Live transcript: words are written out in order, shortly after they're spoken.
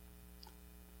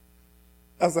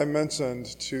As I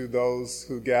mentioned to those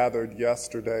who gathered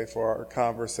yesterday for our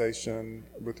conversation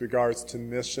with regards to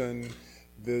mission,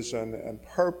 vision, and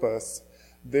purpose,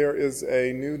 there is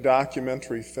a new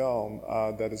documentary film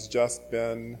that has just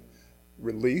been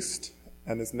released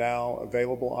and is now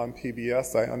available on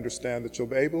PBS. I understand that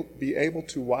you'll be able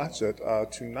to watch it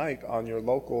tonight on your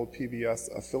local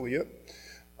PBS affiliate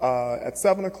at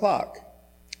 7 o'clock.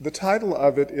 The title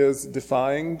of it is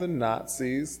Defying the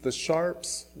Nazis, The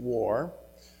Sharps War.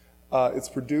 It's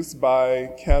produced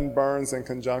by Ken Burns in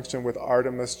conjunction with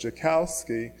Artemis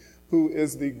Jakowski, who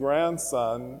is the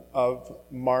grandson of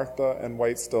Martha and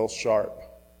Waitstill Sharp.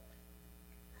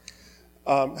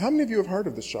 How many of you have heard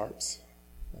of the Sharps?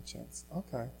 By chance.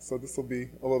 Okay, so this will be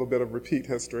a little bit of repeat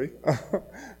history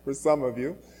for some of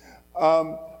you.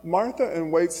 Martha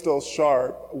and Waitstill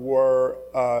Sharp were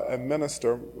a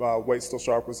minister. Waitstill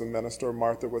Sharp was a minister.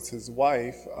 Martha was his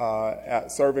wife,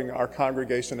 serving our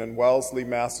congregation in Wellesley,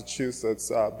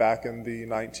 Massachusetts, back in the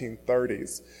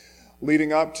 1930s.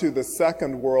 Leading up to the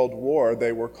Second World War,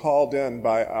 they were called in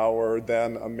by our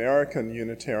then American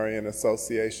Unitarian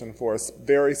Association for a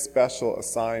very special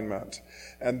assignment,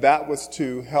 and that was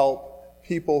to help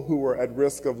people who were at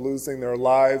risk of losing their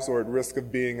lives or at risk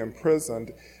of being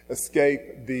imprisoned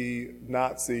escape the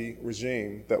Nazi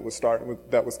regime that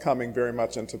was coming very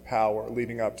much into power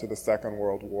leading up to the Second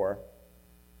World War.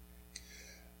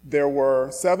 There were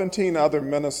 17 other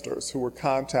ministers who were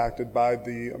contacted by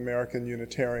the American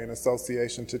Unitarian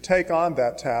Association to take on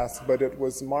that task, but it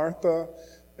was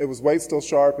Waitstill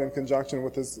Sharp in conjunction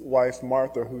with his wife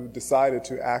Martha who decided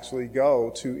to actually go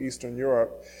to Eastern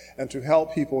Europe and to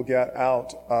help people get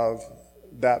out of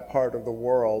that part of the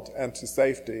world and to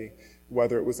safety,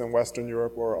 whether it was in Western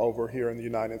Europe or over here in the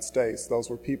United States. Those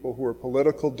were people who were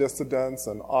political dissidents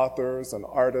and authors and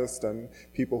artists and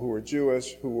people who were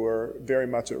Jewish who were very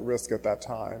much at risk at that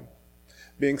time,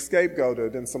 being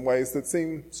scapegoated in some ways that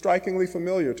seem strikingly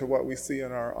familiar to what we see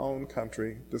in our own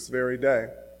country this very day.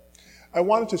 I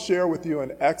wanted to share with you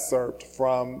an excerpt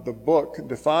from the book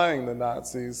Defying the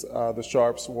Nazis, The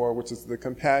Sharps War, which is the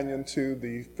companion to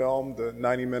the film, the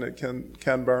 90-minute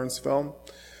Ken Burns film.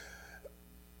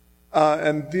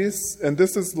 And this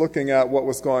is looking at what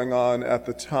was going on at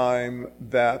the time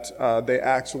that they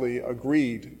actually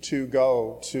agreed to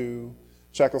go to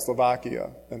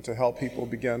Czechoslovakia and to help people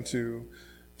begin to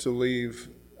leave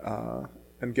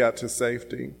and get to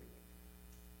safety.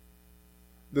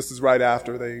 This is right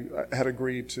after they had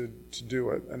agreed to do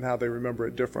it and how they remember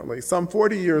it differently. Some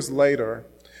 40 years later,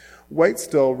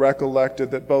 Waitstill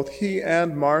recollected that both he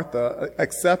and Martha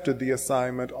accepted the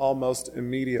assignment almost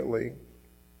immediately.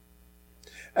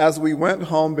 As we went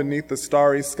home beneath the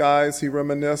starry skies, he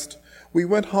reminisced, we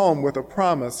went home with a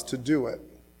promise to do it.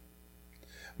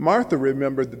 Martha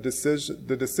remembered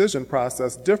the decision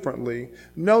process differently,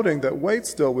 noting that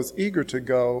Waitstill was eager to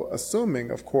go, assuming,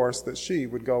 of course, that she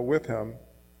would go with him.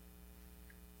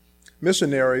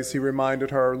 Missionaries, he reminded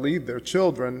her, leave their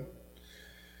children.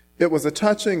 It was a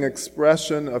touching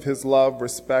expression of his love,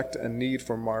 respect, and need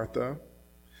for Martha.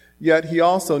 Yet he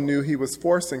also knew he was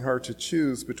forcing her to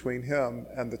choose between him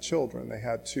and the children. They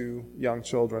had 2 young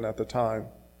children at the time.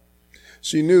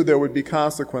 She knew there would be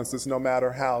consequences no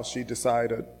matter how she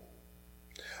decided.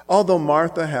 Although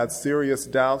Martha had serious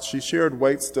doubts, she shared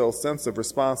Waitstill's sense of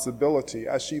responsibility.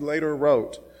 As she later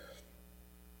wrote,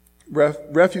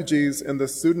 refugees in the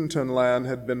Sudetenland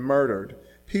had been murdered.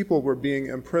 People were being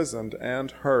imprisoned and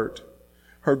hurt.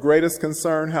 Her greatest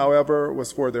concern, however,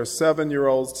 was for their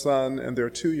 7-year-old son and their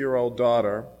 2-year-old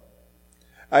daughter.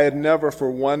 I had never for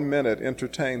 1 minute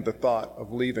entertained the thought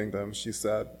of leaving them, she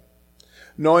said.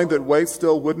 Knowing that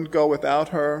Waitstill wouldn't go without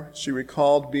her, she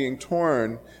recalled being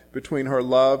torn between her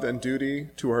love and duty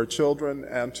to her children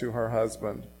and to her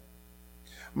husband.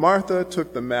 Martha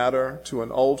took the matter to an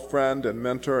old friend and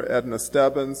mentor, Edna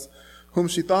Stebbins, whom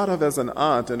she thought of as an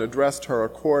aunt and addressed her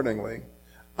accordingly.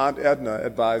 Aunt Edna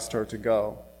advised her to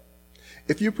go.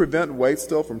 If you prevent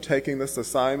Waitstill from taking this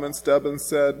assignment, Stebbins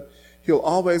said, he'll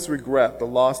always regret the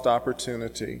lost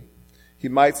opportunity. He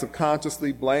might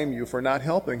subconsciously blame you for not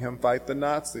helping him fight the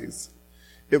Nazis.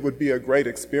 It would be a great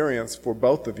experience for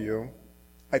both of you.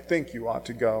 I think you ought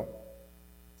to go.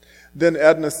 Then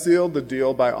Edna sealed the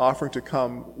deal by offering to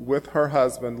come with her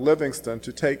husband, Livingston,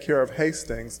 to take care of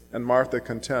Hastings and Martha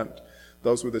Content,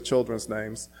 those were the children's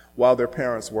names, while their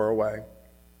parents were away.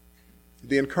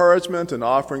 The encouragement and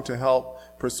offering to help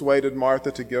persuaded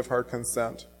Martha to give her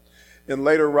consent. In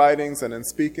later writings and in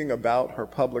speaking about her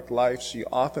public life, she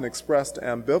often expressed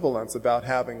ambivalence about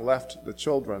having left the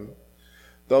children.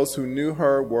 Those who knew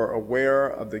her were aware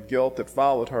of the guilt that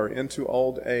followed her into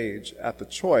old age at the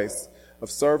choice of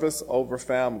service over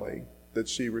family, that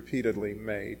she repeatedly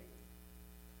made.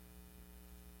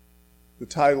 The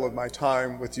title of my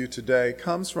time with you today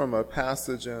comes from a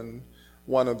passage in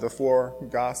one of the four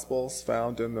Gospels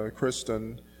found in the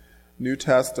Christian New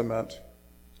Testament.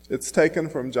 It's taken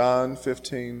from John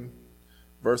 15,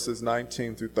 verses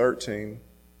 19 through 13.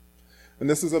 And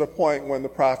this is at a point when the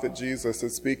prophet Jesus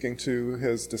is speaking to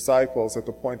his disciples at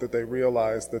the point that they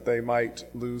realize that they might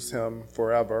lose him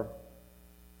forever.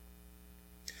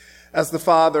 As the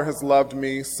Father has loved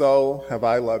me, so have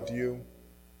I loved you.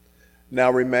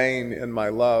 Now remain in my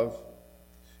love.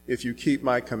 If you keep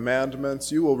my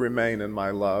commandments, you will remain in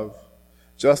my love,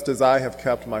 just as I have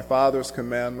kept my Father's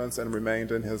commandments and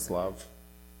remained in his love.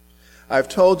 I have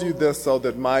told you this so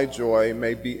that my joy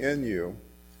may be in you,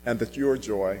 and that your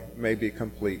joy may be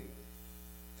complete.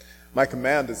 My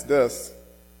command is this: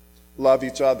 love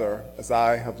each other as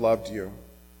I have loved you.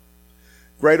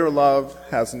 Greater love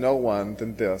has no one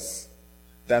than this,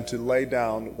 than to lay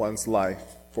down one's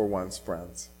life for one's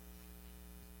friends.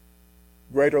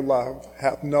 Greater love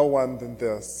hath no one than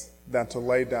this, than to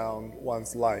lay down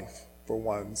one's life for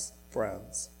one's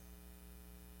friends.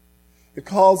 It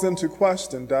calls into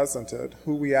question, doesn't it,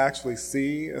 who we actually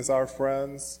see as our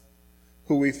friends,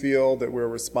 who we feel that we're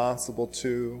responsible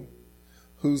to,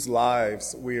 whose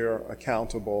lives we are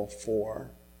accountable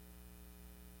for.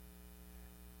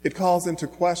 It calls into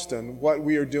question what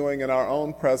we are doing in our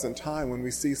own present time when we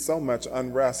see so much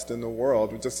unrest in the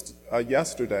world. Just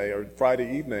yesterday, or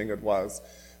Friday evening it was,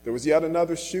 there was yet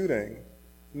another shooting,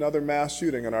 another mass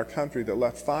shooting in our country that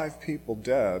left 5 people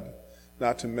dead,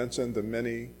 not to mention the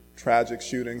many tragic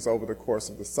shootings over the course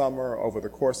of the summer, over the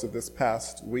course of this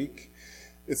past week.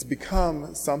 It's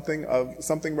become something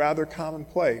rather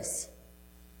commonplace.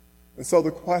 And so the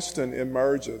question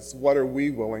emerges, what are we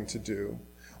willing to do?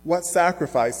 What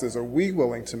sacrifices are we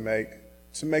willing to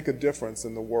make a difference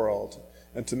in the world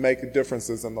and to make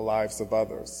differences in the lives of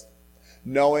others?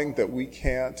 Knowing that we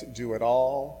can't do it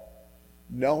all,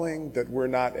 knowing that we're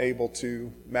not able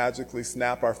to magically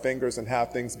snap our fingers and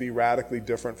have things be radically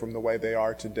different from the way they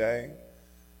are today.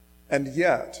 And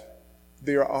yet,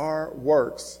 there are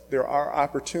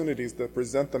opportunities that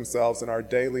present themselves in our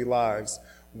daily lives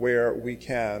where we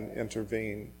can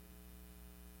intervene.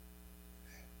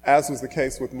 As was the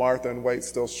case with Martha and Wait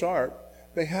Still Sharp,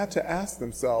 they had to ask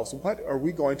themselves, what are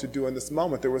we going to do in this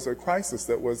moment? There was a crisis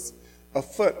that was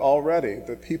afoot already,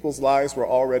 that people's lives were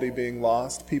already being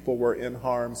lost, people were in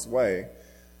harm's way.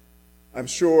 I'm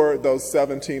sure those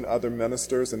 17 other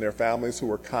ministers and their families who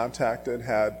were contacted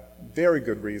had very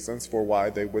good reasons for why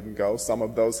they wouldn't go. Some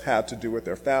of those had to do with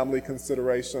their family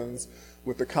considerations,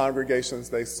 with the congregations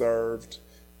they served,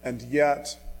 and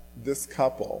yet this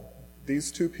couple,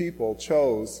 these 2 people,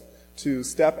 chose to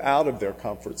step out of their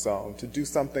comfort zone, to do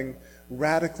something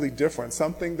radically different,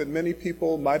 something that many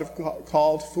people might have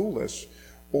called foolish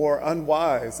or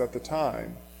unwise at the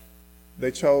time.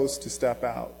 They chose to step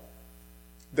out.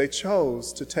 They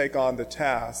chose to take on the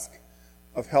task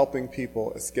of helping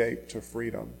people escape to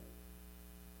freedom.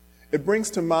 It brings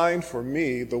to mind for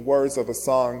me the words of a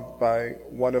song by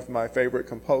one of my favorite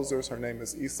composers. Her name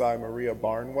is Esai Maria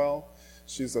Barnwell.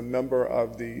 She was a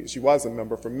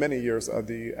member for many years of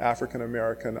the African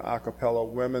American a cappella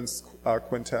women's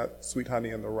quintet, Sweet Honey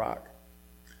in the Rock.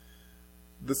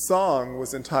 The song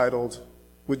was entitled,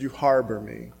 Would You Harbor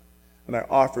Me? And I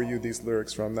offer you these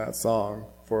lyrics from that song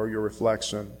for your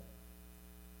reflection.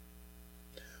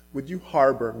 Would you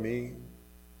harbor me?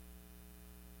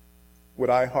 Would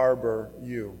I harbor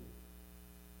you?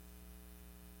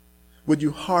 Would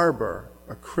you harbor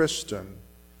a Christian,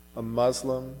 a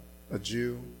Muslim, a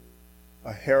Jew,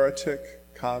 a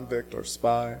heretic, convict, or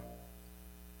spy?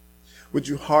 Would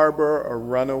you harbor a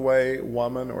runaway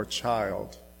woman or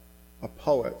child, a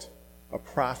poet, a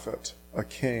prophet, a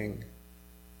king?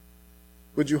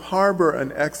 Would you harbor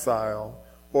an exile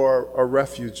or a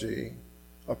refugee,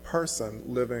 a person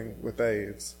living with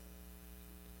AIDS?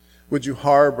 Would you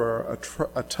harbor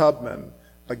a Tubman,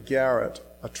 a Garrett,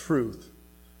 a Truth,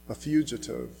 a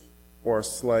fugitive, or a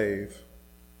slave?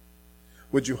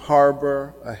 Would you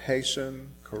harbor a Haitian,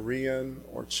 Korean,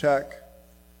 or Czech,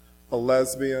 a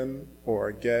lesbian, or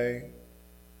a gay?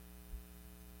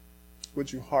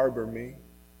 Would you harbor me?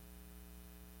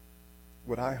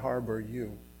 Would I harbor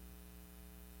you?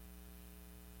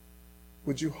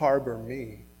 Would you harbor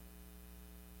me?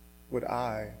 Would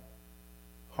I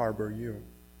harbor you?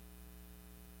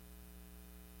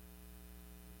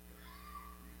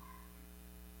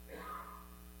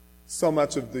 So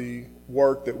much of the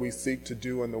work that we seek to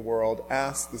do in the world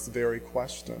asks this very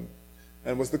question,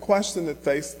 and was the question that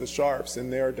faced the Sharps in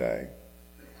their day.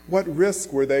 What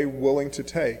risk were they willing to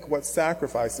take? What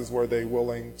sacrifices were they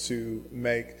willing to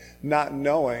make, not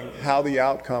knowing how the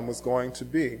outcome was going to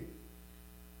be?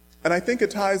 And I think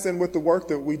it ties in with the work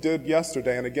that we did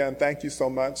yesterday. And again, thank you so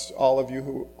much, all of you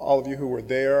who were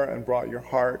there and brought your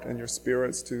heart and your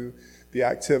spirits to the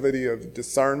activity of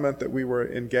discernment that we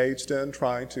were engaged in,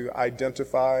 trying to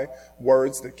identify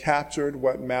words that captured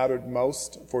what mattered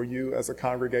most for you as a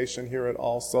congregation here at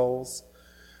All Souls.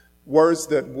 Words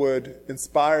that would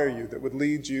inspire you, that would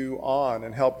lead you on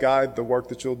and help guide the work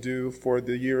that you'll do for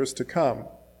the years to come.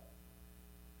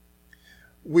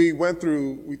 We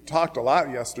talked a lot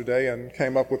yesterday and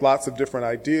came up with lots of different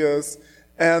ideas.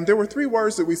 And there were 3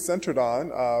 words that we centered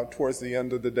on towards the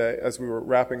end of the day as we were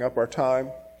wrapping up our time.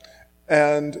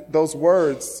 And those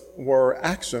words were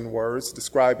action words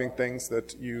describing things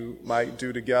that you might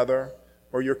do together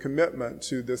or your commitment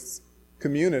to this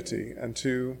community and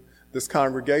to this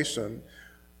congregation.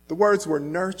 The words were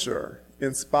nurture,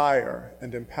 inspire,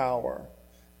 and empower.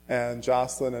 And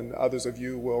Jocelyn and others of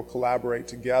you will collaborate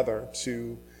together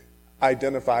to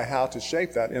identify how to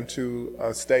shape that into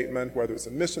a statement, whether it's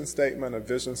a mission statement, a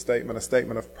vision statement, a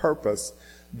statement of purpose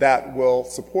that will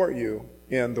support you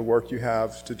in the work you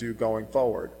have to do going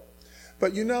forward.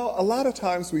 But a lot of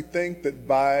times we think that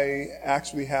by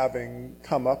actually having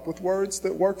come up with words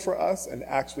that work for us and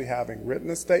actually having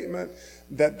written a statement,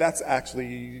 that's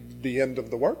actually the end of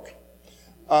the work.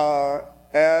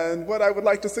 And what I would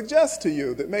like to suggest to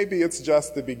you, that maybe it's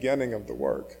just the beginning of the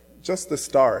work, just the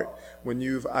start, when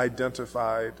you've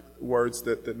identified words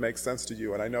that make sense to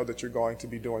you. And I know that you're going to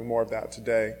be doing more of that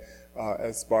today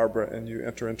as Barbara and you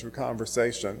enter into a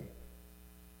conversation.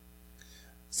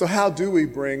 So how do we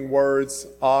bring words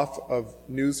off of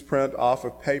newsprint, off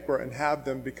of paper, and have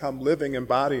them become living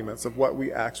embodiments of what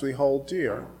we actually hold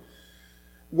dear?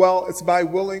 Well, it's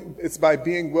by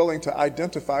being willing to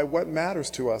identify what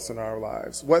matters to us in our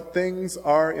lives, what things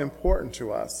are important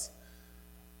to us.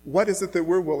 What is it that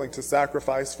we're willing to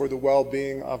sacrifice for the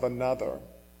well-being of another?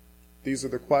 These are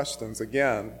the questions,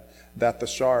 again, that the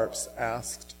Sharps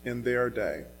asked in their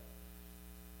day.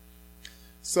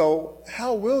 So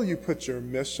how will you put your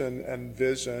mission and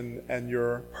vision and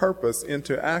your purpose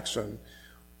into action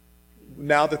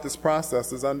now that this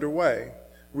process is underway?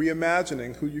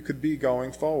 Reimagining who you could be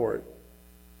going forward.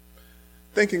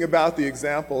 Thinking about the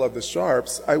example of the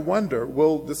Sharps, I wonder,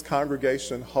 will this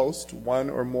congregation host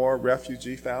 1 or more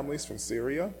refugee families from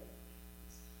Syria?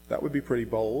 That would be pretty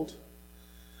bold.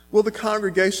 Will the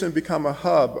congregation become a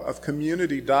hub of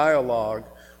community dialogue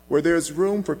where there's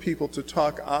room for people to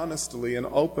talk honestly and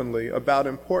openly about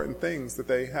important things that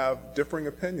they have differing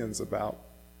opinions about?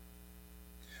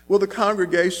 Will the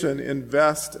congregation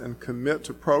invest and commit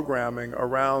to programming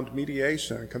around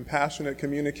mediation, compassionate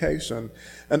communication,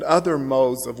 and other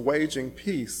modes of waging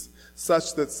peace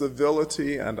such that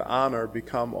civility and honor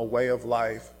become a way of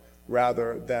life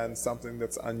rather than something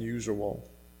that's unusual?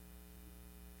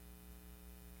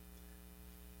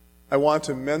 I want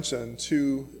to mention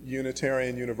 2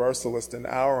 Unitarian Universalists in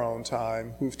our own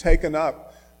time who've taken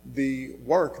up the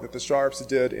work that the Sharps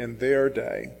did in their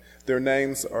day. Their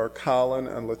names are Colin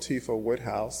and Latifah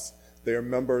Woodhouse. They are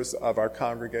members of our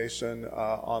congregation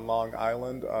on Long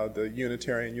Island. The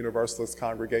Unitarian Universalist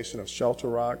Congregation of Shelter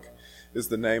Rock is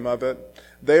the name of it.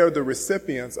 They are the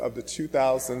recipients of the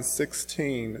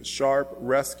 2016 Sharp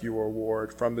Rescue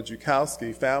Award from the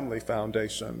Joukowsky Family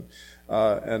Foundation.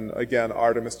 And again,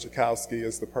 Artemis Joukowsky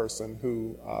is the person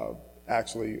who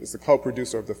actually is the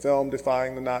co-producer of the film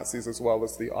Defying the Nazis, as well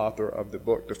as the author of the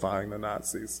book Defying the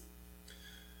Nazis.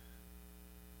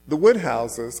 The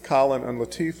Woodhouses, Colin and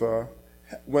Latifah,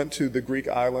 went to the Greek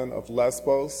island of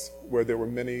Lesbos, where there were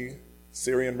many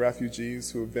Syrian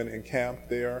refugees who had been encamped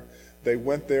there. They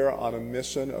went there on a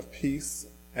mission of peace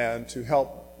and to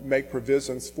help make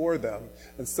provisions for them.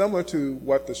 And similar to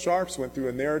what the Sharps went through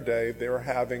in their day,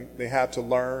 they had to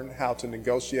learn how to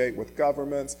negotiate with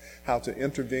governments, how to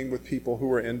intervene with people who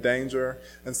were in danger,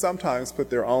 and sometimes put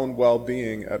their own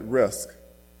well-being at risk.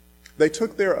 They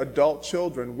took their adult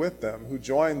children with them who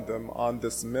joined them on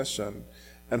this mission,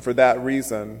 and for that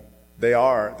reason, they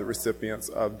are the recipients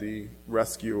of the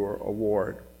Rescuer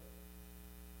Award.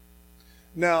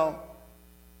 Now,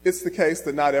 it's the case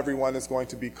that not everyone is going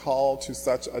to be called to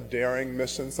such a daring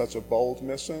mission, such a bold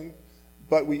mission,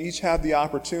 but we each have the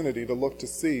opportunity to look to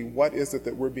see what is it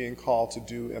that we're being called to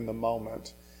do in the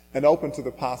moment, and open to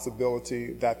the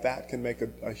possibility that that can make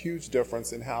a huge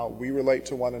difference in how we relate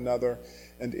to one another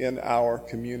and in our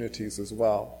communities as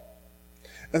well.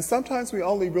 And sometimes we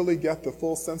only really get the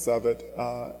full sense of it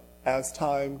as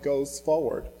time goes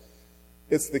forward.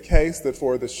 It's the case that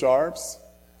for the Sharps,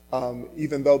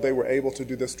 even though they were able to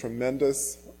do this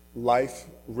tremendous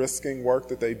life-risking work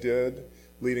that they did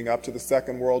leading up to the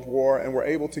Second World War and were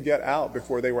able to get out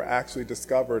before they were actually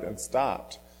discovered and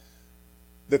stopped.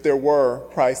 That there were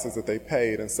prices that they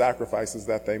paid and sacrifices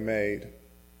that they made.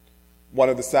 One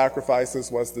of the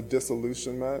sacrifices was the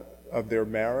dissolution of their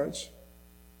marriage,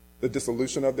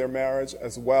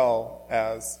 as well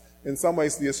as, in some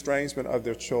ways, the estrangement of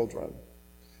their children.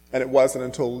 And it wasn't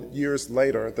until years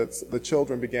later that the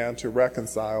children began to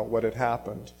reconcile what had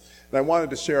happened. And I wanted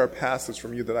to share a passage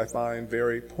from you that I find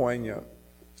very poignant,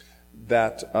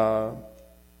 that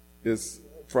is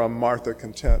from Martha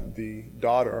Content, the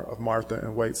daughter of Martha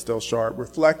and Waite Still Sharp,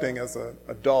 reflecting as an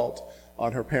adult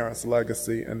on her parents'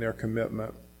 legacy and their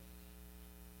commitment.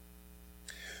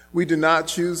 We do not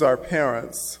choose our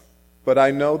parents, but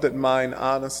I know that mine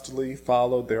honestly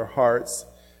followed their hearts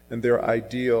and their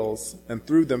ideals and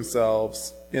threw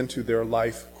themselves into their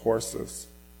life courses.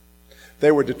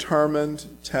 They were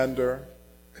determined, tender,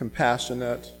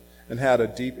 compassionate, and had a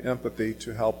deep empathy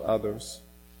to help others.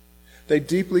 They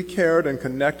deeply cared and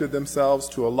connected themselves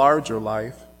to a larger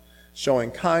life,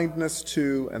 showing kindness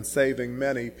to and saving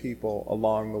many people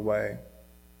along the way.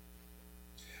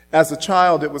 As a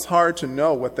child, it was hard to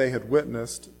know what they had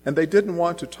witnessed, and they didn't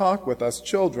want to talk with us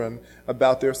children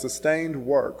about their sustained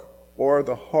work or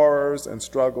the horrors and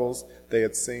struggles they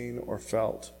had seen or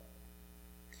felt.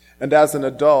 And as an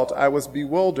adult, I was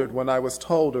bewildered when I was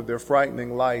told of their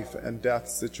frightening life and death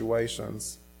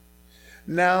situations.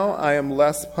 Now I am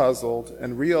less puzzled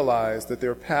and realize that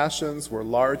their passions were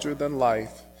larger than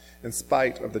life in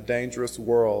spite of the dangerous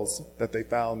worlds that they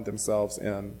found themselves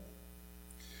in.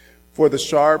 For the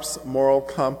Sharps' moral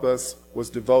compass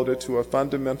was devoted to a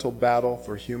fundamental battle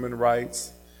for human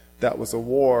rights that was a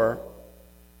war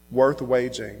worth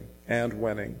waging and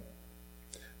winning.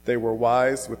 They were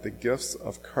wise with the gifts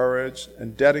of courage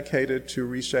and dedicated to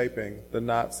reshaping the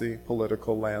Nazi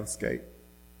political landscape.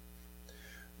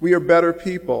 We are better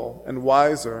people and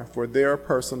wiser for their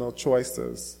personal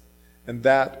choices, and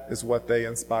that is what they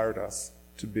inspired us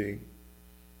to be.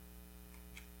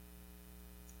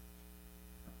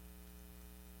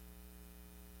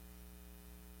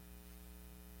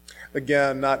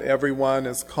 Again, not everyone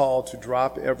is called to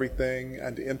drop everything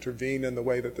and to intervene in the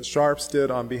way that the Sharps did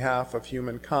on behalf of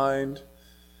humankind.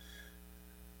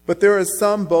 But there is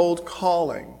some bold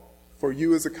calling for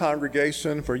you as a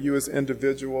congregation, for you as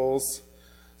individuals,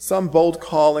 some bold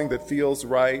calling that feels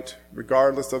right,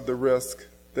 regardless of the risk,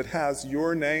 that has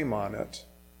your name on it.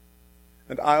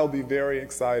 And I'll be very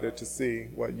excited to see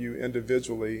what you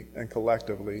individually and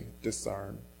collectively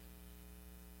discern.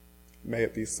 May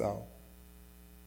it be so.